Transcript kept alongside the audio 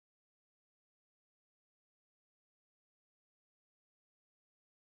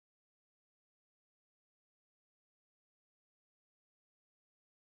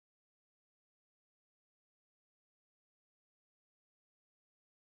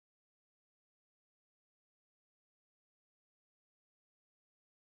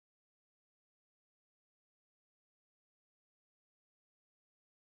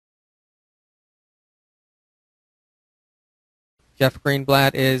Jeff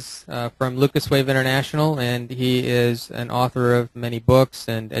Greenblatt is from Lucas Wave International, and he is an author of many books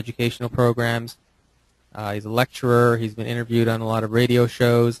and educational programs. He's a lecturer. He's been interviewed on a lot of radio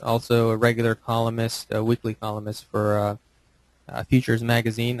shows, also a regular columnist, a weekly columnist for Futures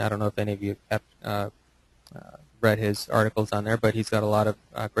Magazine. I don't know if any of you have read his articles on there, but he's got a lot of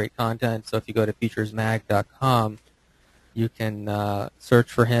great content. So if you go to futuresmag.com, you can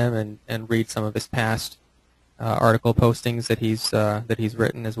search for him and read some of his past article postings that he's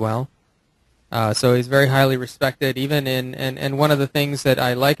written as well. So he's very highly respected, even and one of the things that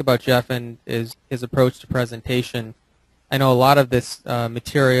I like about Jeff is his approach to presentation. I know a lot of this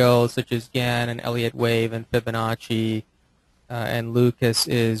material, such as Gann and Elliott Wave and Fibonacci and Lucas,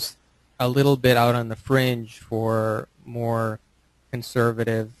 is a little bit out on the fringe for more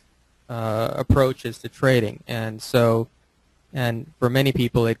conservative approaches to trading, and for many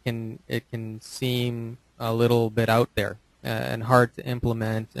people it can seem a little bit out there and hard to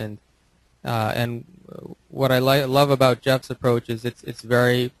implement. And what I love about Jeff's approach is it's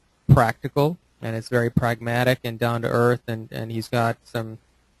very practical and it's very pragmatic and down to earth, and he's got some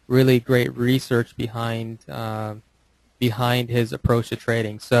really great research behind his approach to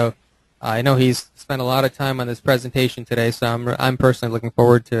trading. So I know he's spent a lot of time on this presentation today, so I'm personally looking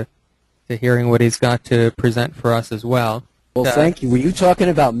forward to hearing what he's got to present for us as well. Well, thank you. Were you talking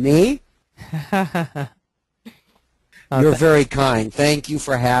about me? You're very kind. Thank you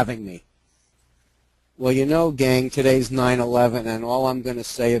for having me. Well, you know, gang, today's 9/11, and all I'm going to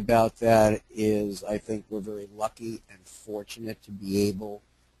say about that is I think we're very lucky and fortunate to be able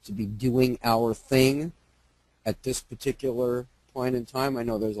to be doing our thing at this particular point in time. I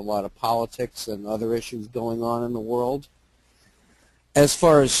know there's a lot of politics and other issues going on in the world. As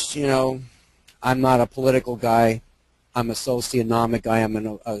far as, you know, I'm not a political guy. I'm a socioeconomic guy. I'm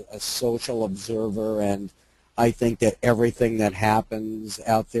a social observer, and I think that everything that happens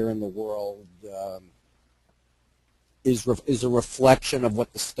out there in the world is a reflection of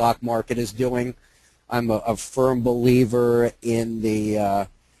what the stock market is doing. I'm a firm believer in the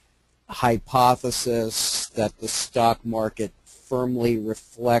hypothesis that the stock market firmly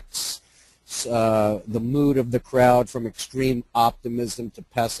reflects the mood of the crowd from extreme optimism to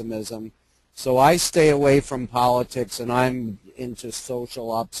pessimism. So I stay away from politics, and I'm into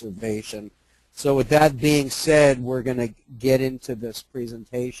social observation. So with that being said, we're going to get into this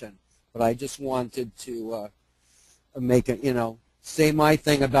presentation. But I just wanted to make it, you know, say my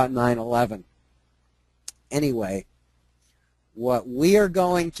thing about 9/11. Anyway, what we are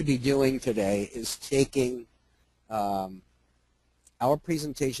going to be doing today is taking our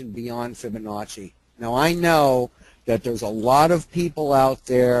presentation beyond Fibonacci. Now, I know that there's a lot of people out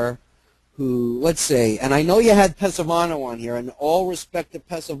there who, let's say, and I know you had Pesavano on here, and all respect to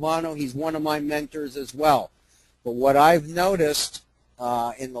Pesavano, he's one of my mentors as well. But what I've noticed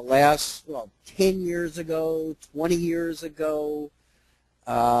in the last, 10 years ago, 20 years ago,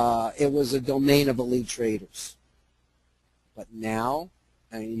 it was a domain of elite traders. But now,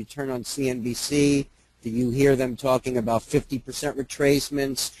 I mean, you turn on CNBC, you hear them talking about 50%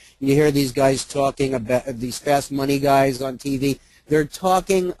 retracements. You hear these guys talking about, these fast money guys on TV, they're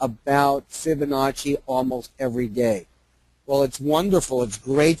talking about Fibonacci almost every day. Well, it's wonderful. It's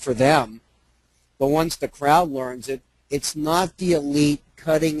great for them. But once the crowd learns it, it's not the elite,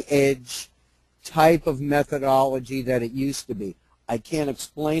 cutting-edge type of methodology that it used to be. I can't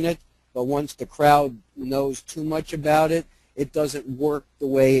explain it, but once the crowd knows too much about it, it doesn't work the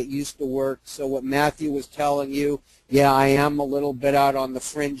way it used to work. So what Matthew was telling you, yeah, I am a little bit out on the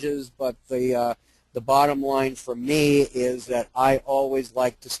fringes, but the bottom line for me is that I always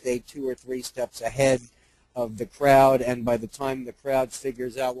like to stay 2 or 3 steps ahead of the crowd, and by the time the crowd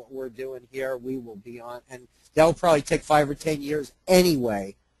figures out what we're doing here, we will be on, and that will probably take 5 or 10 years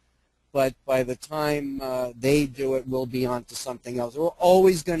anyway, but by the time they do it, we'll be on to something else. We're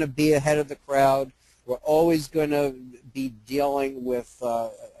always going to be ahead of the crowd. We're always going to be dealing with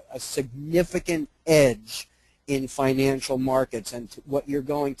a significant edge in financial markets, and what you're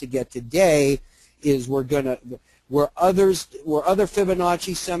going to get today is where other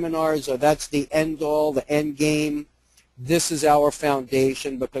Fibonacci seminars are, that's the end all, the end game. This is our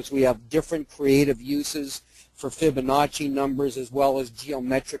foundation because we have different creative uses for Fibonacci numbers as well as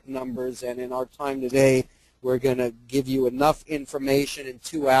geometric numbers, and in our time today, we're going to give you enough information in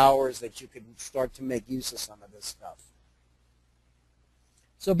 2 hours that you can start to make use of some of this stuff.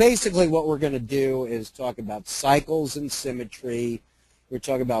 So basically what we're going to do is talk about cycles and symmetry. We're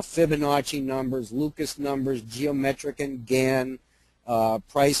talking about Fibonacci numbers, Lucas numbers, geometric and Gann,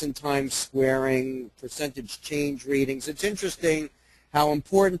 price and time squaring, percentage change readings. It's interesting how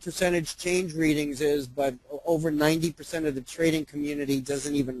important percentage change readings is, but over 90% of the trading community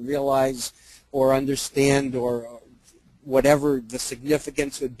doesn't even realize or understand or whatever the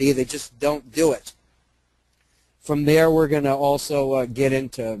significance would be. They just don't do it. From there, we're going to also get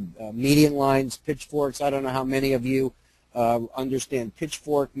into median lines, pitchforks. I don't know how many of you understand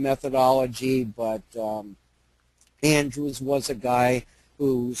pitchfork methodology, but Andrews was a guy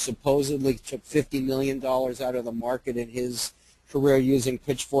who supposedly took $50 million out of the market in his career using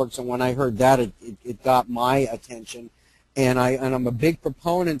pitchforks, and when I heard that, it got my attention. And I'm a big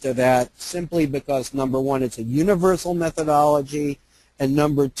proponent of that simply because, number one, it's a universal methodology, and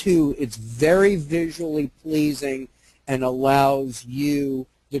number two, it's very visually pleasing and allows you,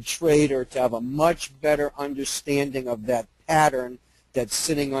 the trader, to have a much better understanding of that pattern that's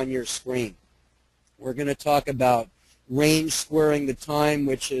sitting on your screen. We're going to talk about range squaring the time,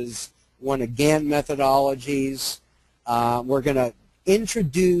 which is one of Gann methodologies. We're going to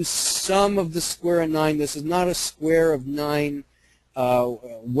introduce some of the square of 9. This is not a square of 9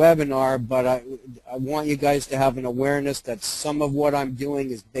 webinar, but I want you guys to have an awareness that some of what I'm doing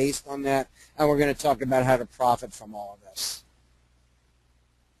is based on that, and we're going to talk about how to profit from all of this.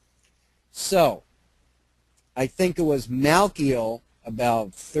 So, I think it was Malkiel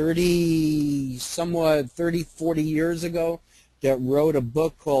about 30, 40 years ago that wrote a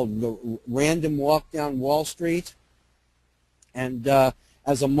book called The Random Walk Down Wall Street. And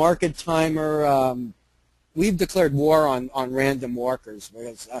as a market timer, we've declared war on random walkers.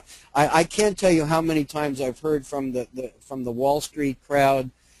 Because I can't tell you how many times I've heard from the Wall Street crowd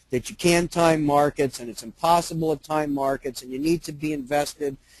that you can time markets and it's impossible to time markets and you need to be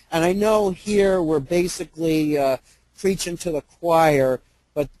invested. And I know here we're basically preaching to the choir,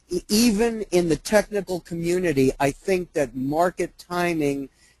 but even in the technical community, I think that market timing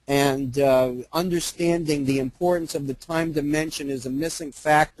and understanding the importance of the time dimension is a missing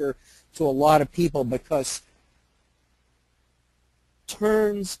factor to a lot of people, because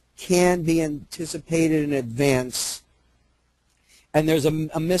turns can be anticipated in advance, and there's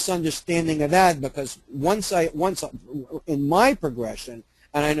a misunderstanding of that, because once in my progression,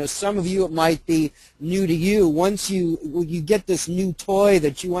 and I know some of you it might be new to you, once you get this new toy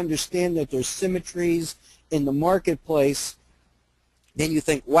that you understand that there's symmetries in the marketplace, then you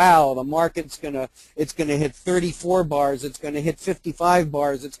think, wow, the market's it's gonna hit 34 bars, it's gonna hit 55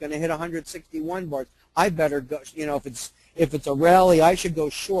 bars, it's gonna hit 161 bars. I better go, if it's a rally, I should go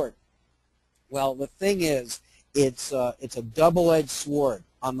short. Well, the thing is, it's a double-edged sword.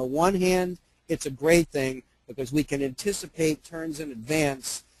 On the one hand, it's a great thing because we can anticipate turns in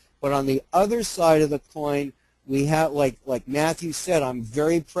advance, but on the other side of the coin, we have, like Matthew said, I'm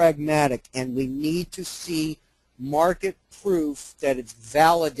very pragmatic, and we need to see market proof that it's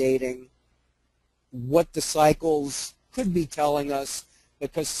validating what the cycles could be telling us,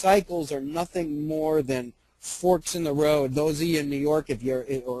 because cycles are nothing more than forks in the road. Those of you in New York, if you're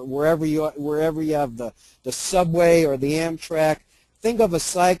or wherever you have the subway or the Amtrak, think of a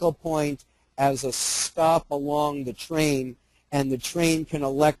cycle point as a stop along the train, and the train can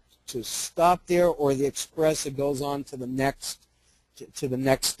elect to stop there, or the express, it goes on to the next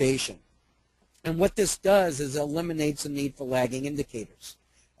station. And what this does is eliminates the need for lagging indicators.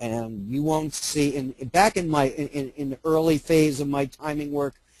 And you won't see, back in the early phase of my timing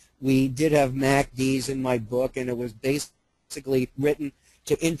work, we did have MACDs in my book, and it was basically written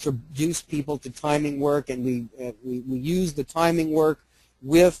to introduce people to timing work, and we used the timing work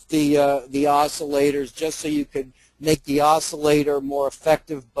with the oscillators just so you could make the oscillator more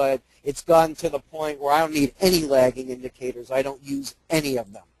effective, but it's gotten to the point where I don't need any lagging indicators. I don't use any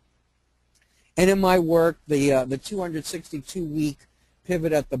of them. And in my work, the 262-week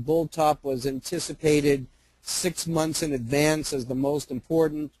pivot at the bull top was anticipated 6 months in advance as the most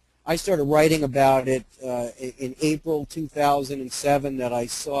important. I started writing about it in April 2007, that I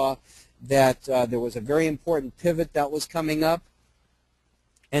saw that there was a very important pivot that was coming up.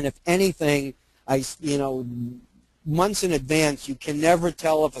 And if anything, months in advance, you can never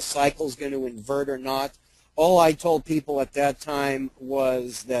tell if a cycle is going to invert or not. All I told people at that time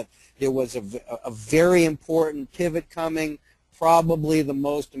was that there was a very important pivot coming, probably the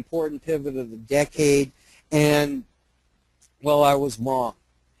most important pivot of the decade, and, well, I was wrong.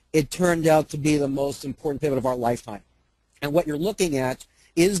 It turned out to be the most important pivot of our lifetime. And what you're looking at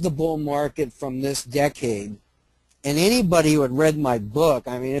is the bull market from this decade. And anybody who had read my book,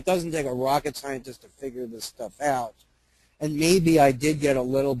 I mean, it doesn't take a rocket scientist to figure this stuff out. And maybe I did get a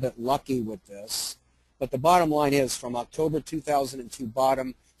little bit lucky with this. But the bottom line is, from October 2002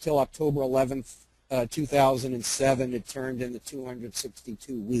 bottom till October 11th, 2007, it turned into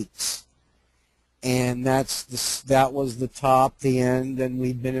 262 weeks. And that was the top, the end, and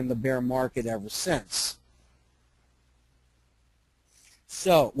we've been in the bear market ever since.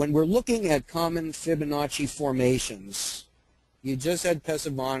 So when we're looking at common Fibonacci formations, you just had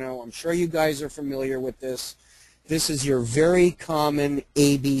Pesavano. I'm sure you guys are familiar with this. This is your very common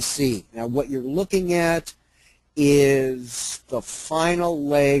ABC. Now what you're looking at is the final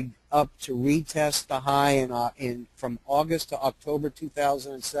leg up to retest the high from August to October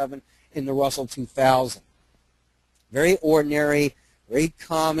 2007 in the Russell 2000. Very ordinary, very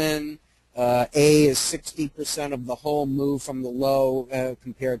common. A is 60% of the whole move from the low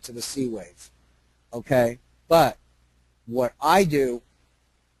compared to the C wave. Okay? But what I do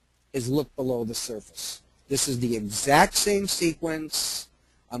is look below the surface. This is the exact same sequence.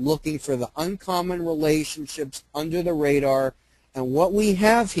 I'm looking for the uncommon relationships under the radar. And what we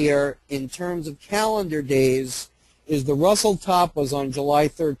have here in terms of calendar days is the Russell top was on July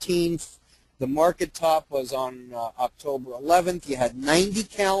 13th. The market top was on October 11th. You had 90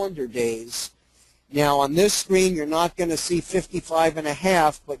 calendar days. Now on this screen, you're not going to see 55 and a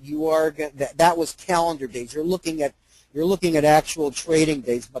half, but you are that was calendar days. You're looking at actual trading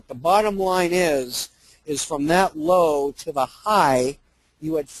days. But the bottom line is from that low to the high,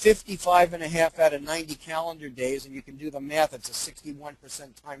 you had 55 and a half out of 90 calendar days, and you can do the math. It's a 61%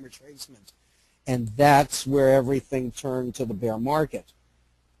 time retracement. And that's where everything turned to the bear market.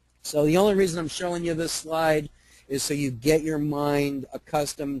 So the only reason I'm showing you this slide is so you get your mind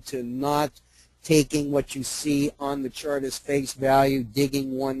accustomed to not taking what you see on the chart as face value,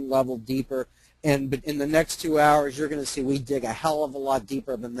 digging one level deeper. And in the next 2 hours, you're going to see we dig a hell of a lot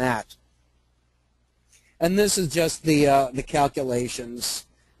deeper than that. And this is just the calculations,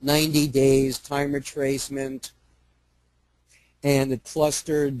 90 days, time retracement, and it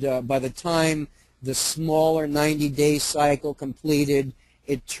clustered. By the time the smaller 90-day cycle completed,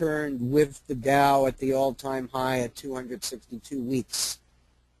 it turned with the Dow at the all-time high at 262 weeks.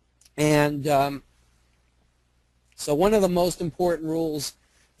 And so one of the most important rules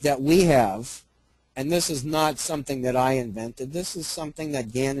that we have, and this is not something that I invented, this is something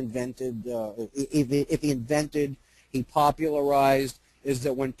that Gann invented. If he invented, he popularized, is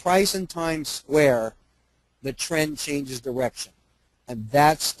that when price and time square, the trend changes direction. And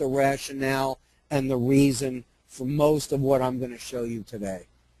that's the rationale and the reason for most of what I'm going to show you today.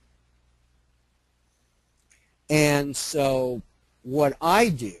 And so what I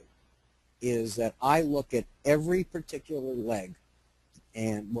do is that I look at every particular leg,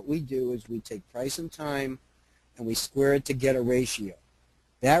 and what we do is we take price and time and we square it to get a ratio.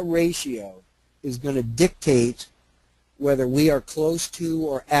 That ratio is going to dictate whether we are close to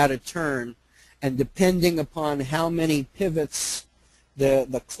or at a turn, and depending upon how many pivots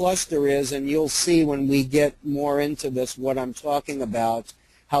the cluster is, and you'll see when we get more into this what I'm talking about,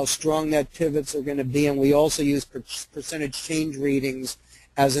 how strong that pivots are going to be, and we also use percentage change readings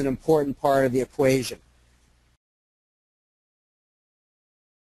as an important part of the equation.